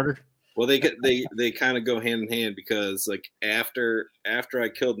and Carter. Well, they kind of go hand in hand because like after I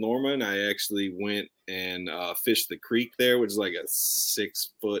killed Norman, I actually went and fished the creek there, which is like a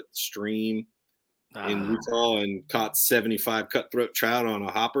 6-foot stream in Utah, and caught 75 cutthroat trout on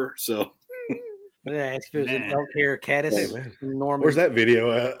a hopper. So Yeah, if it was an elk hair caddis. Hey, man. Norman. Where's that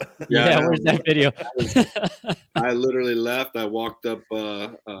video at? Yeah, where's that video? I literally left. I walked up,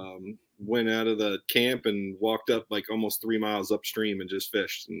 went out of the camp and walked up like almost 3 miles upstream and just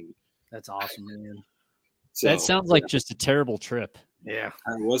fished. And That's awesome, man. so, That sounds like just a terrible trip. Yeah.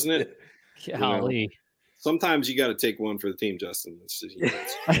 wasn't it? Golly. Sometimes you got to take one for the team, Justin. It's just,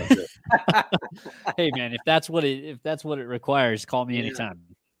 Hey man, if that's what it requires, call me anytime.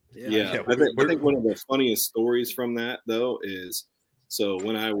 Yeah. I think one of the funniest stories from that though is so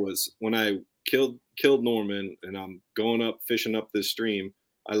when I killed Norman and I'm going up fishing up this stream,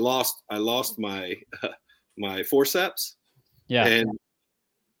 I lost my my forceps. Yeah. And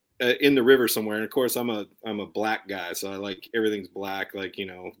in the river somewhere. And of course I'm a black guy, so I like everything's black, like, you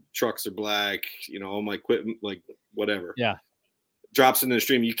know, trucks are black, you know, all my equipment, like whatever. Yeah. Drops into the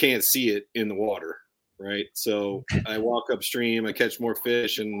stream, you can't see it in the water, right? So I walk upstream, I catch more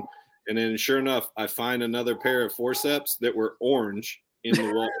fish, and then sure enough, I find another pair of forceps that were orange in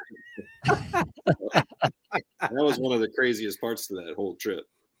the water. That was one of the craziest parts to that whole trip.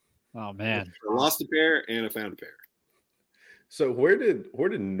 Oh man. I lost a pair and I found a pair. So where did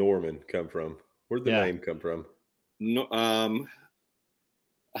Norman come from? Where'd the Yeah. name come from? No, I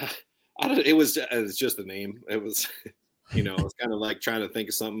don't. It was just a name. It was, you know, it's kind of like trying to think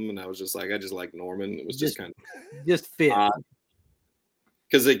of something, and I was just like, I just like Norman. It was just kind of Just fit.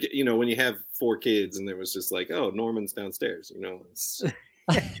 because you know, when you have 4 kids, and there was just like, oh, Norman's downstairs, you know. So.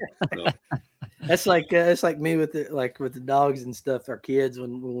 That's like it's like me with the dogs and stuff. Our kids,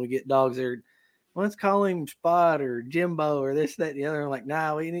 when we get dogs, they're let's call him Spot or Jimbo or this, that, and the other. I'm like,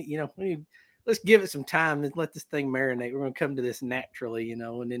 nah, we need, let's give it some time and let this thing marinate. We're gonna come to this naturally, you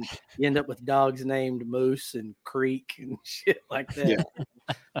know, and then you end up with dogs named Moose and Creek and shit like that. Yeah.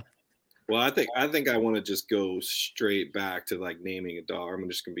 Well, I think I want to just go straight back to like naming a dog. I'm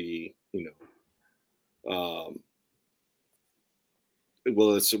just gonna be, you know,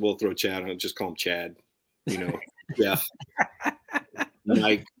 we'll throw Chad on it, just call him Chad, you know. Yeah.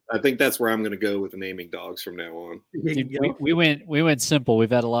 Like, I think that's where I'm going to go with the naming dogs from now on. Dude, we went simple. We've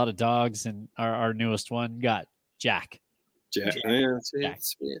had a lot of dogs, and our newest one got Jack. Jack. Jack. Yeah, Jack.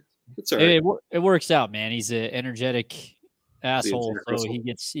 it's all right. It works out, man. He's an energetic asshole, so Russell.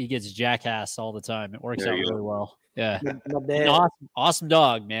 he gets jackass all the time. It works out really well. Yeah, My dad, awesome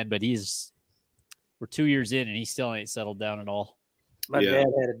dog, man. But we're 2 years in, and he still ain't settled down at all. my dad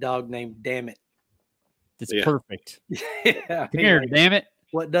had a dog named Damn It. It's Yeah. perfect. Yeah, Come here, damn it.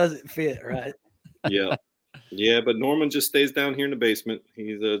 what does it fit, right? Yeah. Yeah, but Norman just stays down here in the basement.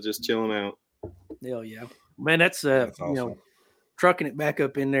 He's just chilling out. Hell yeah, man. That's That's you know, awesome. trucking it back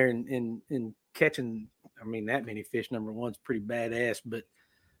up in there and catching. I mean, that many fish, number one's pretty badass. But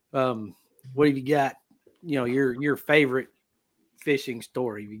what have you got? You know, your favorite fishing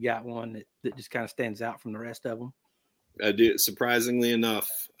story. Have you got one that just kind of stands out from the rest of them? I do. Surprisingly enough,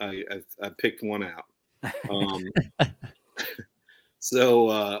 I picked one out.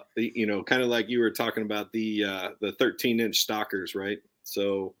 So you know, kind of like you were talking about the 13-inch stockers, right?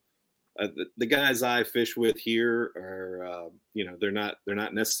 So the guys I fish with here are you know, they're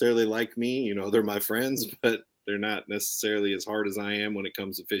not necessarily like me. You know, they're my friends, but they're not necessarily as hard as I am when it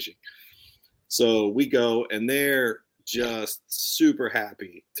comes to fishing. So we go, and they're just super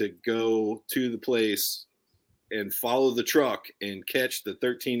happy to go to the place and follow the truck and catch the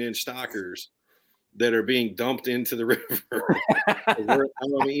 13-inch stockers that are being dumped into the river. We're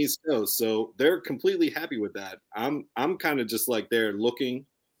on the East Coast, so they're completely happy with that. I'm kind of just like there looking,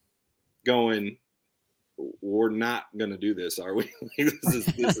 going, we're not gonna do this, are we? this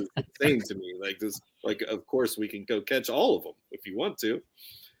is insane to me. Like this, like of course we can go catch all of them if you want to.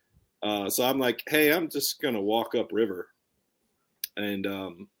 So I'm like, hey, I'm just gonna walk up river, and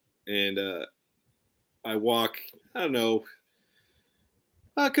I walk, I don't know,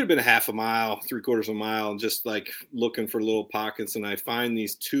 it could have been a half a mile, 3/4 of a mile, and just like looking for little pockets, and I find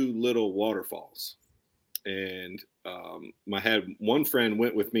these 2 little waterfalls. And I had one friend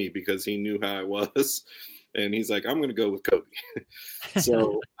went with me because he knew how I was, And he's like, I'm going to go with Koby.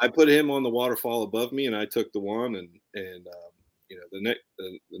 So I put him on the waterfall above me, and I took the one. And the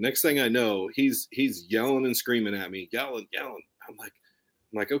next thing I know, he's yelling and screaming at me, yelling. I'm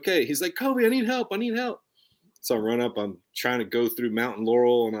like, okay. He's like, Koby, I need help. So I run up. I'm trying to go through Mountain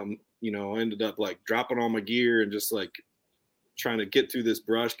Laurel, and I ended up like dropping all my gear and just like trying to get through this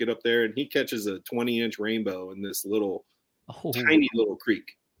brush, get up there, and he catches a 20-inch rainbow in this tiny little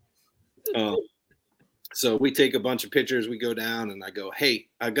creek. So we take a bunch of pictures. We go down, and I go, hey,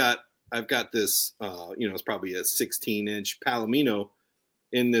 I've got this, it's probably a 16-inch Palomino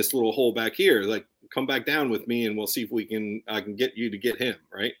in this little hole back here. Like, come back down with me, and we'll see if I can get you to get him,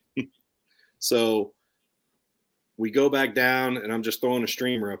 right? So we go back down, and I'm just throwing a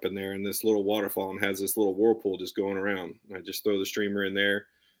streamer up in there in this little waterfall, and has this little whirlpool just going around. And I just throw the streamer in there,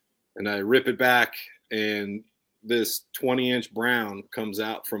 and I rip it back, and this 20-inch brown comes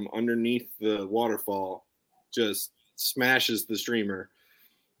out from underneath the waterfall, just smashes the streamer.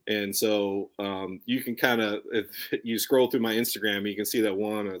 And so you can kind of, if you scroll through my Instagram, you can see that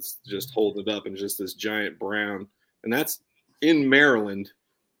one that's just holding it up and just this giant brown. And that's in Maryland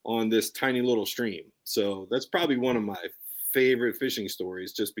on this tiny little stream. So that's probably one of my favorite fishing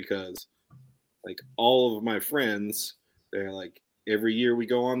stories, just because like all of my friends, they're like, every year we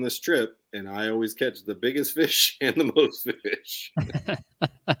go on this trip, and I always catch the biggest fish and the most fish.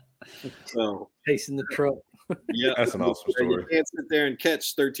 So chasing the truck. Yeah, that's an awesome story. You can't sit there and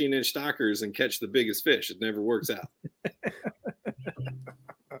catch 13-inch stockers and catch the biggest fish. It never works out.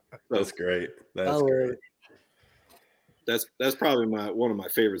 That's great. That's great. That's probably one of my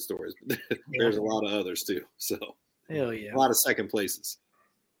favorite stories. But there's a lot of others too. So hell yeah, a lot of second places.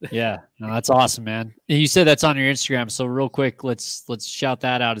 Yeah, no, that's awesome, man. You said that's on your Instagram, so real quick, let's shout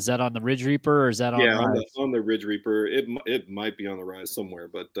that out. Is that on the Ridge Reaper, or is that on Rise? on the Ridge Reaper? It might be on the Rise somewhere,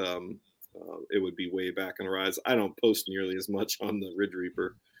 but it would be way back on the Rise. I don't post nearly as much on the Ridge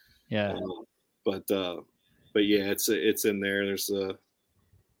Reaper. Yeah, but yeah, it's in there. There's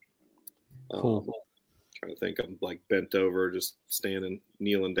cool. Trying to think, I'm like bent over, just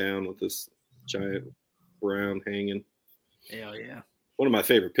kneeling down with this giant brown hanging. Hell yeah. One of my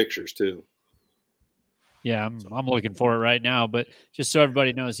favorite pictures too. Yeah, I'm looking for it right now. But just so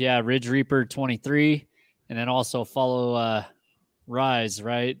everybody knows, yeah, Ridge Reaper 23, and then also follow Rise,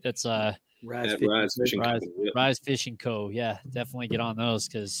 right? That's Rise Fishing Co. Yeah, definitely get on those,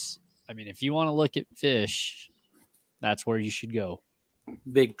 because I mean, if you want to look at fish, that's where you should go.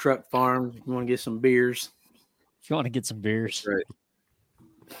 Big Truck Farm. You want to get some beers? If you want to get some beers, right?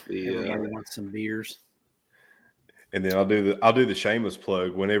 Everybody wants some beers. And then I'll do the shameless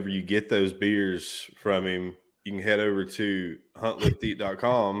plug. Whenever you get those beers from him, you can head over to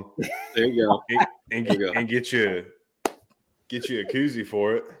huntliftdeep.com. There you go. And get you a koozie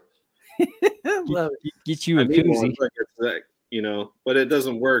for it. Love it. Get you a koozie. But it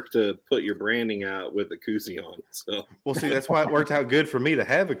doesn't work to put your branding out with a koozie on. So well, see, that's why it worked out good for me to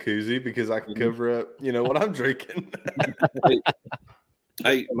have a koozie, because I can cover up, what I'm drinking.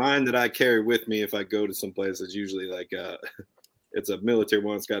 Mine that I carry with me if I go to some place is usually like it's a military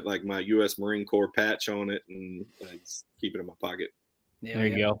one. It's got like my U.S. Marine Corps patch on it, and I just keep it in my pocket. Yeah, there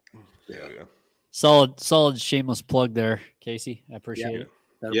you go. Yeah. Solid shameless plug there, Casey. I appreciate it.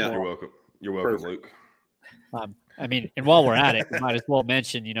 Yeah, you're welcome. You're welcome, Luke. I mean, and while we're at it, we might as well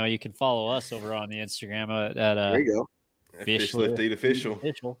mention, you can follow us over on the Instagram at there you go. Fish Lift Eat Official.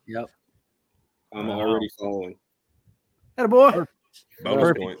 Yep. I'm already following. Attaboy.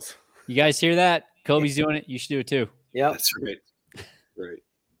 Bonus points. You guys hear that? Koby's doing it. You should do it too. Yeah, that's right. Right.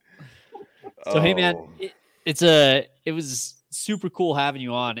 So hey, man, it was super cool having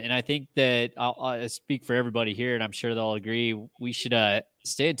you on, and I think that I'll speak for everybody here, and I'm sure they'll agree. We should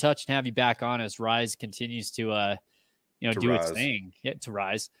stay in touch and have you back on as Rise continues to do rise. its thing. Yeah, to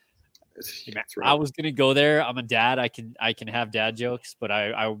Rise. That's right. I was gonna go there. I'm a dad. I can have dad jokes, but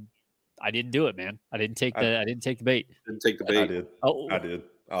I didn't do it, man. I didn't take the bait. Didn't take the bait. I did. I did.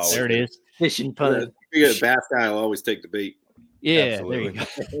 There it is. Fishing pun. If you get a bass guy, I'll always take the bait. Yeah, absolutely. There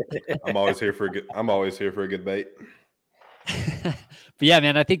you go. I'm always here for a good bait. But yeah,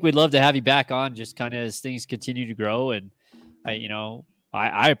 man, I think we'd love to have you back on, just kind of as things continue to grow. And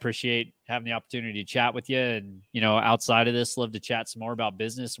I appreciate having the opportunity to chat with you, and outside of this, love to chat some more about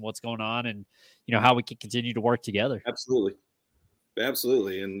business and what's going on, and how we can continue to work together. Absolutely.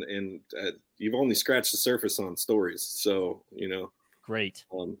 And you've only scratched the surface on stories, so Great.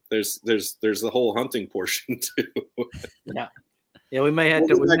 There's the whole hunting portion too. Yeah, we may have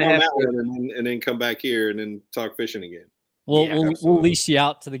to and then come back here and then talk fishing again. We'll leash you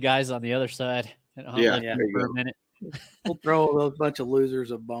out to the guys on the other side. For a minute. We'll throw a bunch of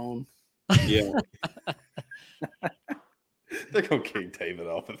losers a bone. Yeah. They're gonna kick David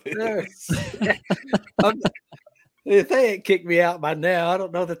off of it. If they ain't kicked me out by now, I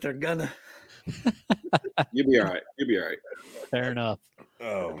don't know that they're gonna. You'll be all right. You'll be all right. Fair enough.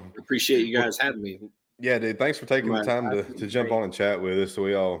 Oh, Appreciate you guys having me. yeah, dude. Thanks for taking the time to jump great. on and chat with us.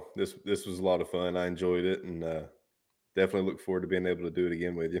 This was a lot of fun. I enjoyed it, and definitely look forward to being able to do it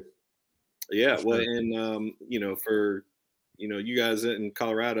again with you. Yeah, For well, sure. and for you guys in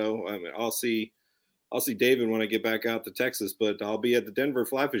Colorado, I mean, I'll see David when I get back out to Texas, but I'll be at the Denver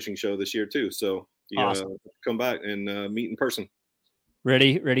fly fishing show this year too. So Awesome. come back and meet in person.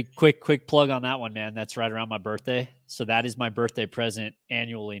 Ready. Quick plug on that one, man. That's right around my birthday. So that is my birthday present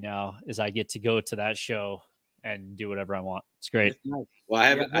annually now, is I get to go to that show and do whatever I want. It's great. Well, I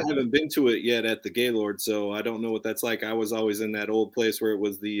haven't been to it yet at the Gaylord, so I don't know what that's like. I was always in that old place where it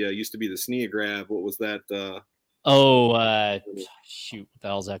was the used to be the Snea Grab. What was that? Shoot, what the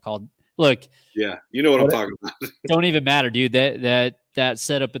hell's that called? Look, yeah, you know what I'm talking about. Don't even matter, dude. That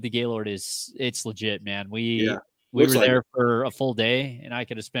setup at the Gaylord it's legit, man. We were there for a full day, and I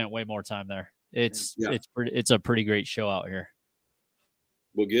could have spent way more time there. It's a pretty great show out here.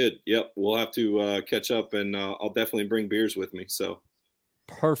 Well, good. Yep, we'll have to catch up, and I'll definitely bring beers with me. So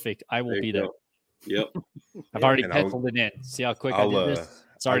perfect. I will be there. Yep. I've already penciled it in. See how quick I did this?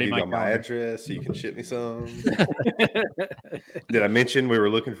 It's already I'll give my address so you can ship me some. Did I mention we were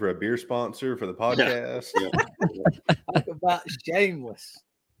looking for a beer sponsor for the podcast? Yeah. Talk about shameless.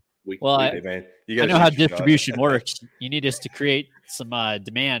 I know how distribution works. You need us to create some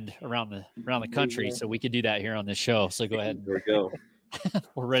demand around the country, so we could do that here on this show. So go ahead. There we go.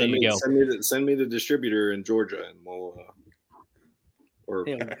 We're ready to go. Send me the distributor in Georgia, and we'll or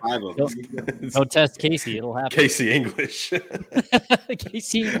 5 of them. Don't test Casey; it'll happen. Casey English.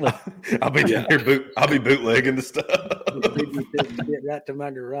 Casey English. I'll be I'll be bootlegging the stuff. Get right to my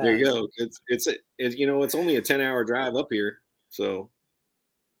garage. There you go. It's only a 10-hour drive up here, so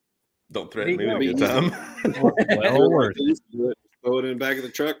don't threaten me with a good time. Throw it in the back of the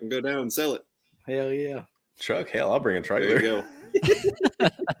truck and go down and sell it. Hell yeah. Truck? Hell, I'll bring a trailer. There you go.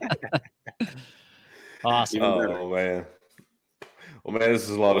 Awesome. Oh, man. Well, man, this is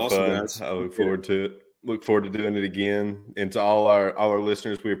a lot of fun. Guys. I look forward to it. Look forward to doing it again. And to all our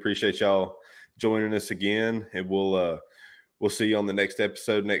listeners, we appreciate y'all joining us again. And we'll see you on the next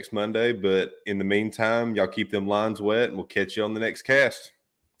episode next Monday. But in the meantime, y'all keep them lines wet, and we'll catch you on the next cast.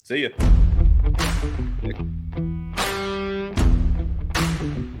 See ya.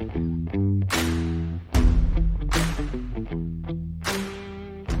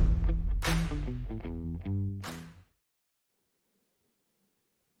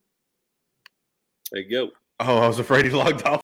 There you go. Oh, I was afraid he logged off.